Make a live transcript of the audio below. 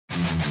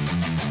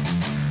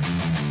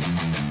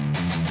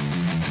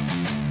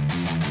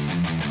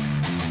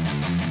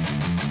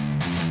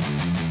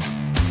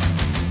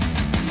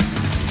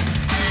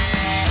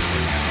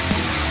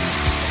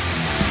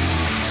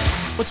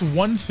what's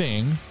one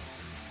thing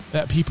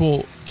that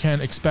people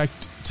can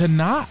expect to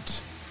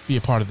not be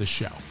a part of the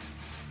show?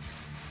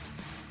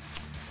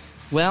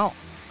 Well,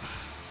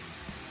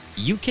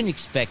 you can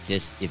expect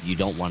this if you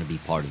don't want to be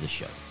part of the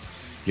show.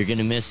 You're going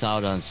to miss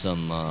out on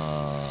some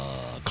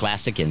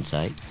classic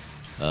insight.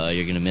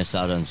 You're going to miss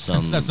out on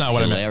some that's not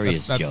what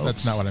hilarious I meant. jokes.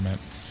 That's not what I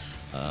meant.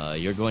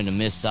 You're going to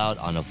miss out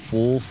on a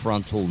full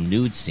frontal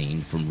nude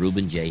scene from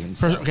Ruben J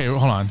himself. Okay,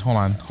 hold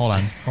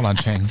on,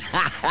 Chang.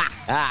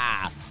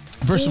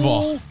 First of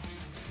all,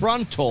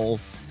 frontal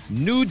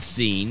nude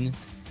scene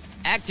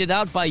acted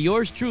out by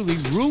yours truly,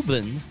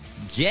 Ruben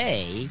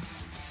J,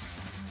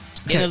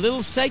 in a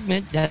little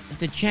segment that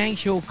the Chang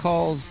Show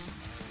calls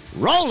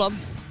Roll 'em.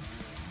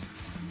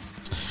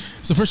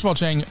 So first of all,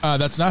 Chang,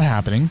 that's not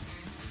happening.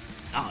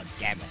 Oh,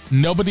 damn it.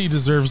 Nobody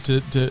deserves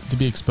to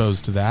be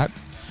exposed to that.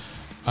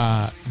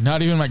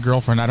 Not even my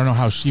girlfriend. I don't know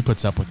how she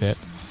puts up with it.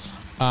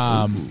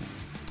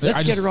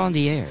 Let's get her on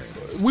the air.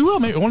 We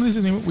will. Maybe one of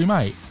these days we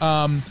might.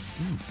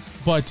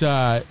 But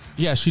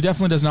yeah, she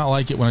definitely does not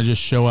like it when I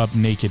just show up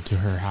naked to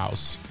her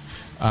house.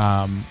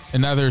 And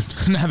neither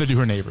do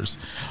her neighbors.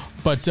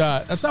 But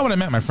that's not what I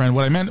meant, my friend.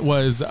 What I meant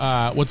was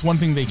what's one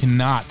thing they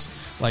cannot,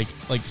 like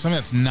something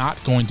that's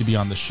not going to be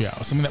on the show,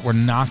 something that we're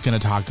not going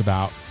to talk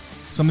about,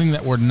 something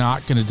that we're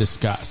not going to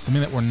discuss,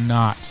 something that we're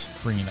not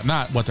bringing up,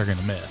 not what they're going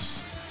to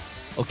miss.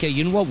 Okay,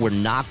 you know what? We're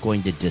not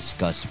going to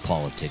discuss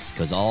politics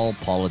because all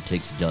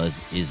politics does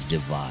is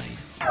divide.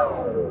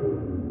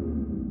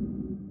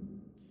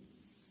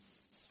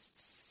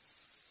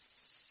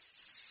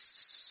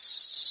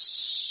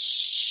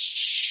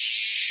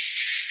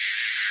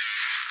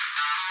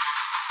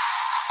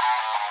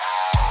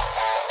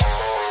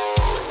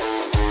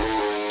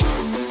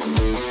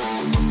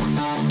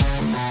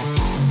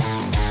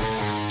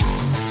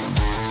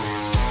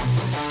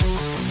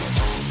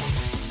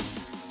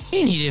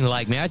 And he didn't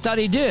like me. I thought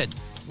he did.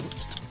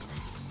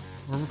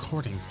 We're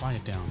recording.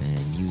 Quiet down.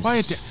 Man,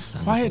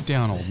 Quiet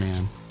down, old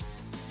man.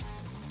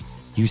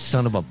 You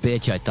son of a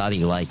bitch. I thought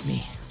he liked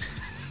me.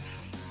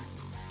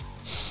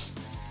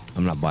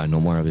 I'm not buying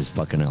no more of his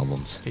fucking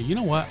albums. Okay, you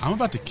know what? I'm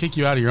about to kick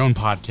you out of your own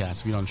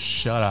podcast if you don't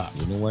shut up.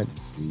 You know what?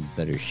 You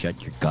better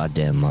shut your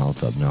goddamn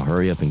mouth up. Now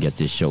hurry up and get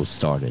this show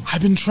started.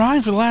 I've been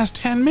trying for the last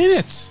 10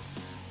 minutes.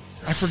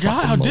 I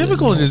forgot how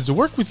difficult it is to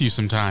work with you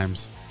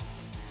sometimes.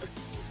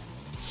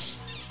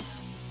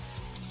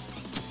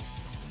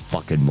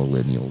 Fucking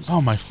millennials.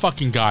 Oh my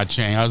fucking God,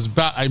 Chang.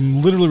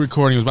 I'm literally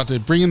recording. I was about to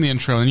bring in the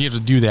intro and you have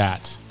to do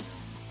that.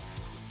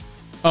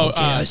 Oh,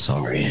 okay,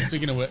 sorry.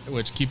 Speaking of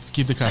which, keep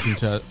the cussing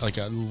to like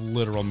a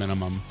literal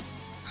minimum.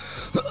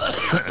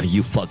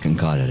 You fucking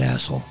caught it,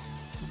 asshole.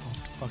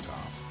 Fuck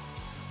off.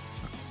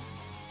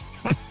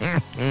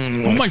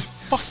 Oh my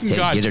fucking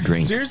God. Get a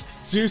drink.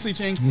 Seriously,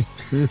 Chang?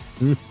 You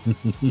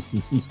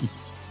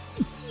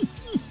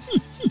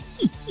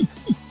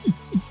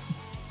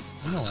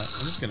know what?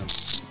 I'm just gonna...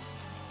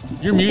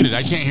 You're muted.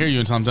 I can't hear you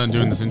until I'm done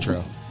doing this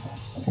intro.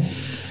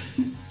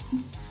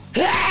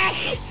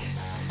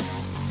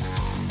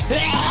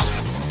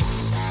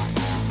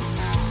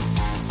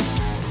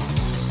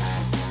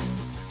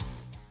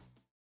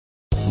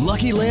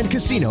 Lucky Land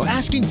Casino,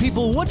 asking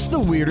people, what's the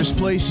weirdest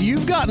place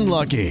you've gotten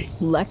lucky?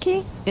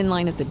 Lucky? In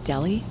line at the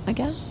deli, I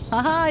guess?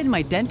 Aha, in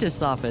my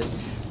dentist's office.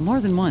 More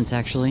than once,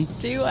 actually.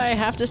 Do I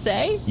have to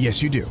say?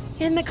 Yes, you do.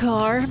 In the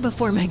car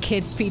before my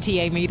kids'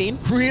 PTA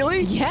meeting.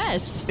 Really?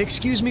 Yes.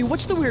 Excuse me,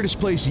 what's the weirdest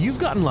place you've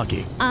gotten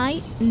lucky?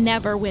 I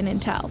never win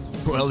and tell.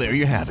 Well, there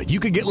you have it. You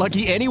can get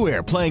lucky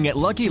anywhere, playing at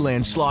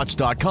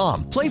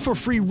LuckyLandSlots.com. Play for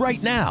free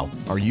right now.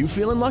 Are you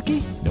feeling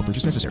lucky? No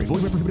purchase necessary.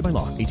 Void where prohibited by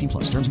law. 18+.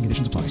 Terms and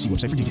conditions apply. See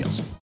website for details.